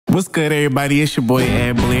What's good, everybody? It's your boy,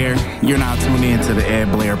 Ed Blair. You're now tuned in to the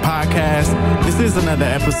Ed Blair Podcast. This is another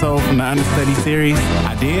episode from the Understudy series.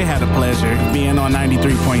 I did have the pleasure of being on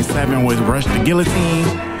 93.7 with Rush the Guillotine.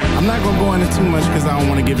 I'm not going to go into too much because I don't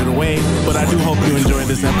want to give it away, but I do hope you enjoyed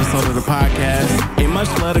this episode of the podcast. And much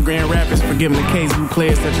love to Grand Rapids for giving the KZoo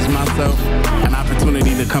players such as myself an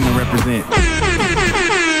opportunity to come and represent.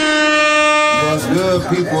 What's good,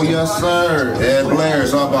 people? Yes, sir. Ed Blair.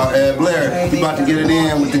 It's all about Ed Blair. We about to get it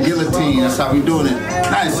in with the guillotine. That's how we doing it.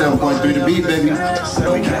 97.3 the beat, baby.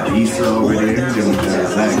 So we got Lisa over there. Then we got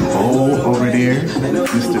Zach Bowl over there.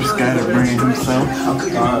 Mr. Scatterbrain himself.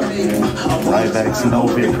 Right back to No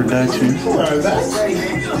Bit Production.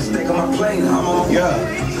 Yeah.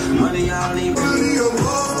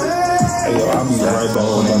 Hey, yo, I'll be right back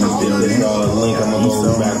on the building. Link, I'm gonna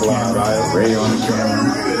go back live, right? Ray on the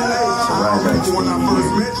camera. So right back to what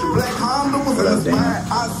up, Dane?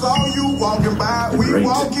 The great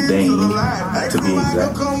Dane, to be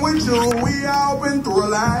exact. We got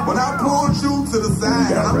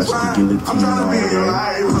Rush the Guillotine over there.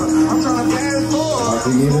 To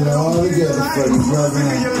get it all together for you, brother.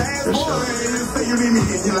 For sure.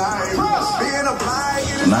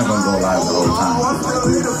 I'm not gonna go live the whole time.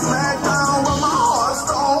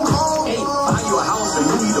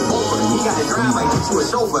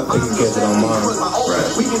 You can catch it on mine. Right.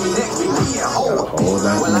 Hold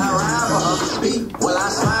that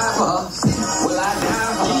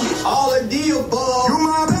All the deal, ball. You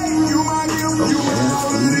my baby, you my gift, you my all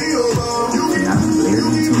the deal, ball. You get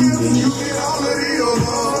all the deal,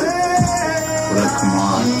 ball. What up, come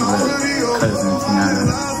on? What up, cousin Tiana?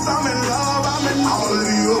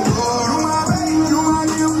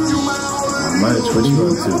 Much, what you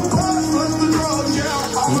up to?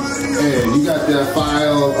 Hey, you got that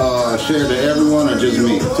file shared to everyone or just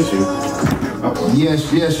me? Just you.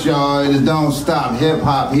 Yes, y'all. It don't stop. Hip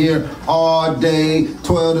hop here all day,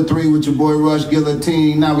 12 to 3 with your boy Rush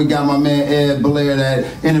Guillotine. Now we got my man Ed Blair. That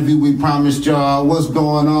interview we promised y'all. What's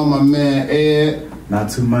going on, my man Ed? Not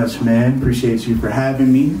too much, man. Appreciate you for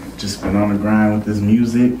having me. Just been on the grind with this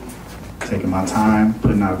music, taking my time,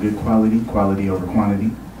 putting out good quality over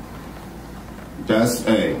quantity. That's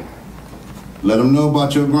let them know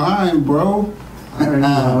about your grind, bro. Alright,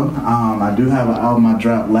 I do have an album I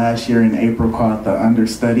dropped last year in April called The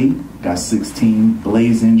Understudy. Got 16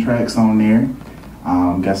 blazing tracks on there.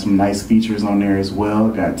 Got some nice features on there as well.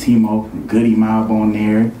 Got Timo Goody Mob on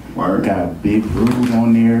there. Word. Got Big Rude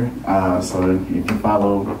on there. So if you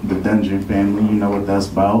follow the Dungeon family, you know what that's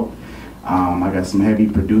about. I got some heavy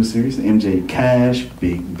producers: MJ Cash,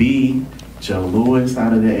 Big B, Joe Lewis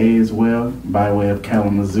out of the A as well, by way of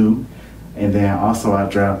Kalamazoo. And then also I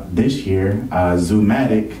dropped this year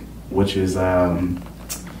Zoomatic, which is how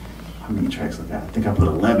many tracks I got? I think I put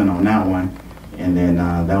 11 on that one. And then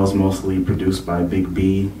that was mostly produced by Big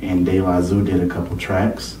B, and De La Zoo did a couple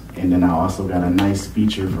tracks. And then I also got a nice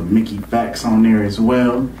feature from Mickey Fax on there as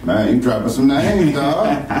well. Man, you dropping some names, dog.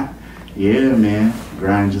 Yeah, man.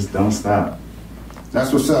 Grind just don't stop.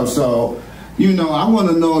 That's what's up. So, you know, I want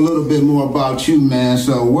to know a little bit more about you, man.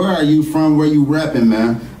 So where are you from? Where you rapping,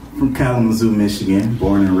 man? From Kalamazoo, Michigan,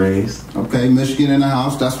 born and raised. Okay, Michigan in the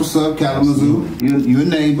house. That's what's up, Kalamazoo. You a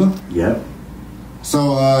neighbor. Yep.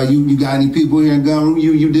 So you got any people here in Gunru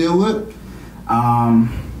you deal with?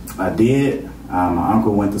 I did. My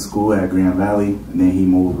uncle went to school at Grand Valley, and then he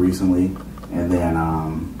moved recently. And then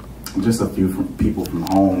just a few people from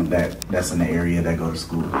home that's in the area that go to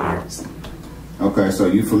school here. Okay, so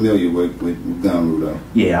you familiar with Gunru though?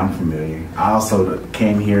 Yeah, I'm familiar. I also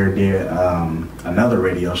came here, did another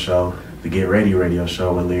radio show, the Get Ready radio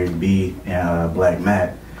show with Lyric B and Black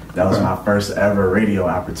Matt. That was my first ever radio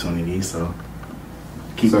opportunity, so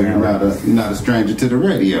So you're not a stranger to the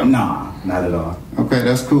radio? Nah, not at all. Okay,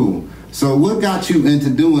 that's cool. So what got you into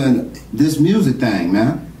doing this music thing,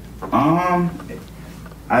 man? I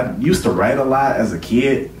used to write a lot as a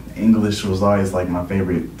kid. English was always like my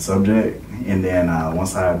favorite subject. And then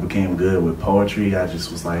once I became good with poetry, I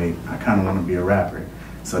just was like, I kind of want to be a rapper.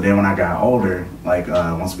 So then when I got older, like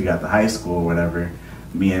once we got to high school or whatever,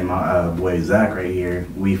 me and my boy Zach right here,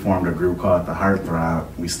 we formed a group called the Heartthrob.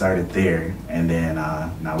 We started there, and then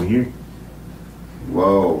now we're here.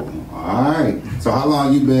 Whoa, all right. So how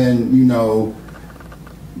long you been,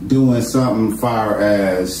 doing something far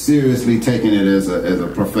as seriously taking it as a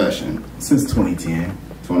profession? Since 2010.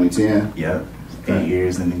 2010? Yep. Okay. 8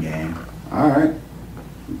 years in the game. All right.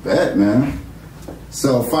 Bet, man.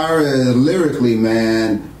 So far as lyrically,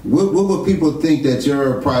 man, what would people think that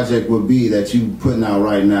your project would be that you putting out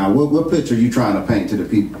right now? What picture are you trying to paint to the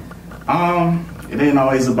people? it ain't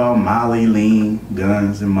always about Molly, lean,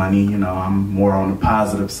 guns, and money. You know, I'm more on the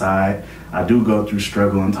positive side. I do go through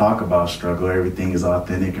struggle and talk about struggle. Everything is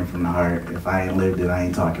authentic and from the heart. If I ain't lived it, I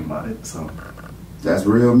ain't talking about it. So that's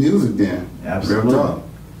real music then. Absolutely. Real talk.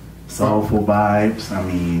 Soulful vibes. I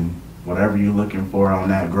mean, whatever you're looking for on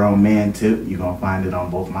that grown man tip, you're going to find it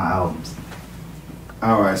on both my albums.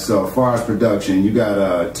 All right, so as far as production, you got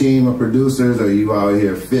a team of producers, or you out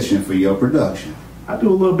here fishing for your production? I do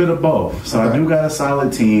a little bit of both. So I do got a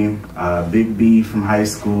solid team. Big B from high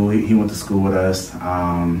school, he went to school with us.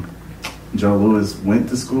 Joe Lewis went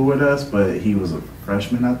to school with us, but he was a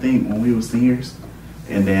freshman, I think, when we were seniors.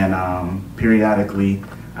 And then periodically,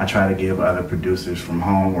 I try to give other producers from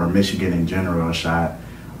home or Michigan in general a shot,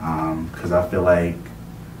 because I feel like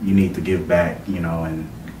you need to give back, you know, and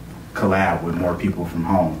collab with more people from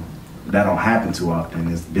home. That don't happen too often.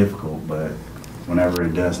 It's difficult, but whenever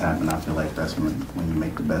it does happen, I feel like that's when you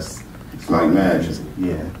make the best. It's like magic.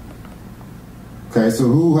 Yeah. Okay, so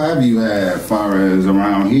who have you had far as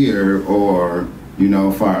around here, or, you know,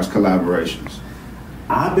 far as collaborations?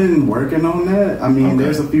 I've been working on that. I mean,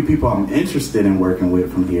 there's a few people I'm interested in working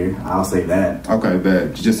with from here. I'll say that. Okay,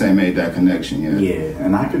 bet. You just ain't made that connection yet. Yeah,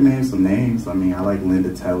 and I could name some names. I mean, I like Linda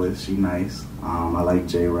Tellis. She nice. I like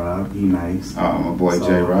J-Rob. He nice. Oh, my boy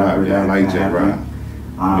J-Rob. Yeah, I like J-Rob.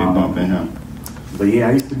 Been bumping him. But yeah,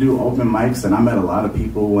 I used to do open mics, and I met a lot of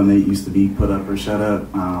people when they used to be Put Up or Shut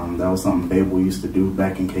Up. That was something Fable used to do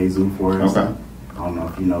back in KZoo for us. Okay. I don't know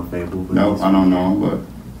if you know Fable. But no, I don't know him, but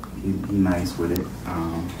he nice with it.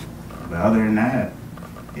 But other than that,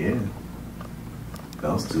 yeah,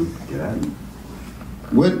 those two, get at me.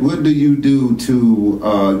 What do you do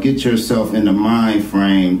to get yourself in the mind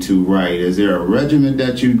frame to write? Is there a regimen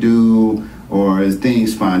that you do, or is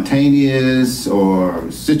things spontaneous,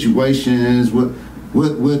 or situations? What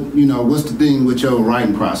you know? What's the thing with your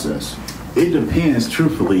writing process? It depends,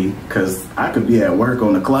 truthfully, because I could be at work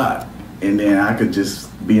on the clock, and then I could just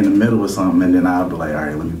be in the middle of something, and then I'll be like, all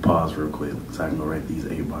right, let me pause real quick so I can go write these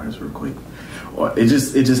 8 bars real quick. Or it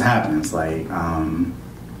just happens. Like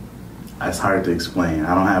it's hard to explain.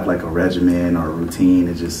 I don't have like a regimen or a routine.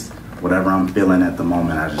 It's just whatever I'm feeling at the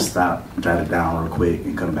moment. I just stop, jot it down real quick,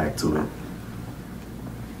 and come back to it.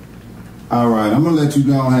 All right, I'm gonna let you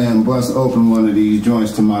go ahead and bust open one of these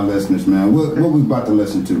joints to my listeners, man. What we about to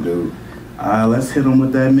listen to, dude? Let's hit them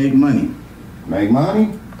with that Make Money. Make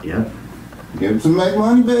Money? Yep. Give it some Make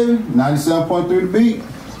Money, baby. 97.3 The Beat.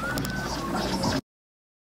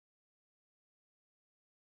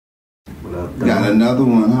 What up, got another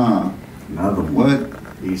one, huh? Another one. What?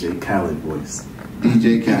 DJ Khaled voice.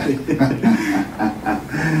 DJ Khaled.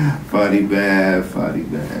 Funny bad.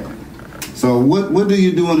 So what do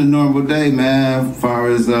you do on a normal day, man, as far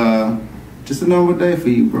as just a normal day for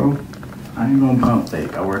you, bro? I ain't gonna pump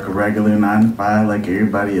fake. I work a regular 9 to 5 like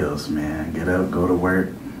everybody else, man. Get up, go to work,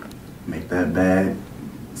 make that bag,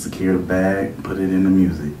 secure the bag, put it in the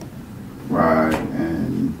music. Right,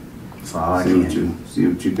 and that's all I can do. See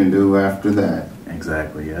what you can do after that.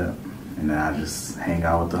 Exactly, yeah. And then I just hang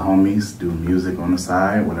out with the homies, do music on the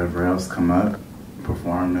side, whatever else come up,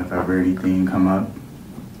 perform if ever anything come up.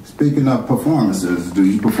 Speaking of performances, do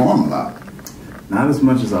you perform a lot? Not as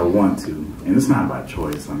much as I want to, and it's not by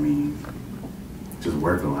choice. I mean, just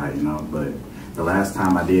work a lot, you know. But the last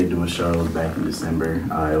time I did do a show was back in December.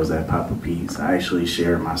 It was at Papa Pete's. I actually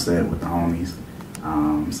shared my set with the homies.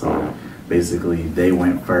 So basically, they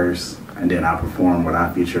went first, and then I performed what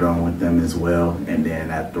I featured on with them as well. And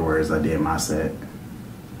then afterwards, I did my set.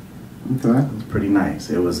 Okay. It was pretty nice.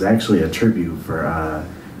 It was actually a tribute for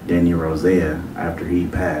Danny Rosea after he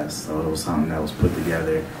passed. So it was something that was put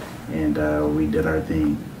together, and we did our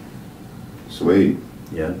thing. Sweet.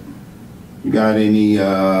 Yep. You got any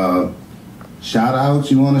shout outs?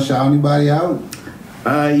 You want to shout anybody out?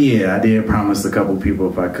 Yeah, I did promise a couple people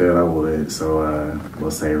if I could, I would. So we'll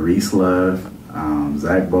say Reese Love,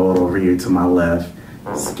 Zach Bold over here to my left,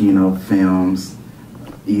 Skino Films,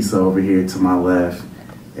 Issa over here to my left,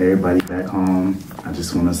 everybody back home. I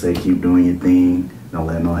just want to say keep doing your thing. Don't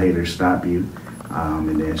let no haters stop you.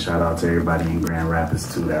 And then shout out to everybody in Grand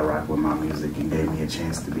Rapids too that rock with my music and gave me a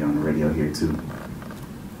chance to be on the radio here too.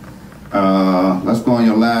 Let's go on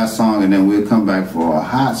your last song and then we'll come back for a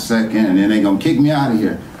hot second and then they gonna kick me out of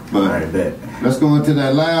here. But all right, bet. Let's go into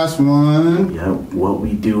that last one. Yep, What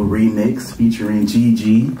We Do remix featuring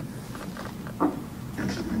GG.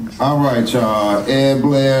 All right, y'all. Ed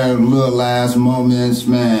Blair, Little Last Moments,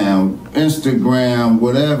 man. Instagram,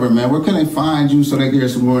 whatever, man. Where can they find you so they can hear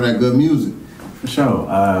some more of that good music? For sure.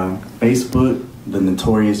 Facebook, The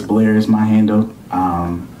Notorious Blair is my handle.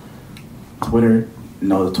 Twitter,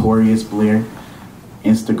 Notorious Blair.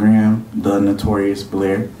 Instagram, The Notorious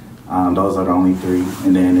Blair. Those are the only three.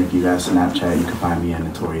 And then if you got Snapchat, you can find me at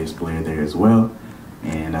Notorious Blair there as well.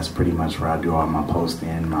 And that's pretty much where I do all my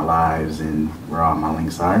posting, my lives, and where all my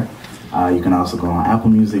links are. You can also go on Apple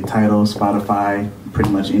Music, Tidal, Spotify, pretty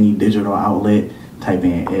much any digital outlet. Type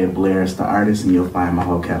in Ed Blair as the artist, and you'll find my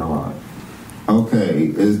whole catalog. Okay,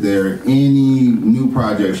 is there any new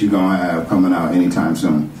projects you're gonna have coming out anytime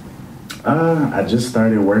soon? I just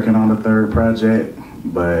started working on the third project,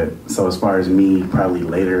 but so as far as me, probably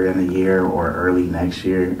later in the year or early next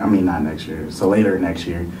year. I mean, not next year, so later next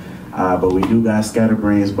year. But we do got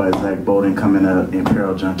Scatterbrains by Zach Bolden coming up,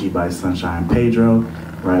 Imperial Junkie by Sunshine Pedro,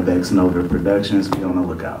 Rybex Nova Productions. Be on the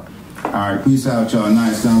lookout. All right, peace out, y'all.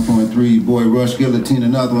 97.3, boy Rush Guillotine,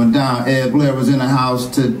 another one down. Ed Blair was in the house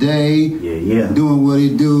today. Yeah. Doing what he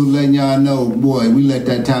do, letting y'all know, boy, we let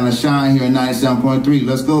that talent shine here at 97.3.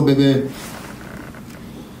 Let's go, baby.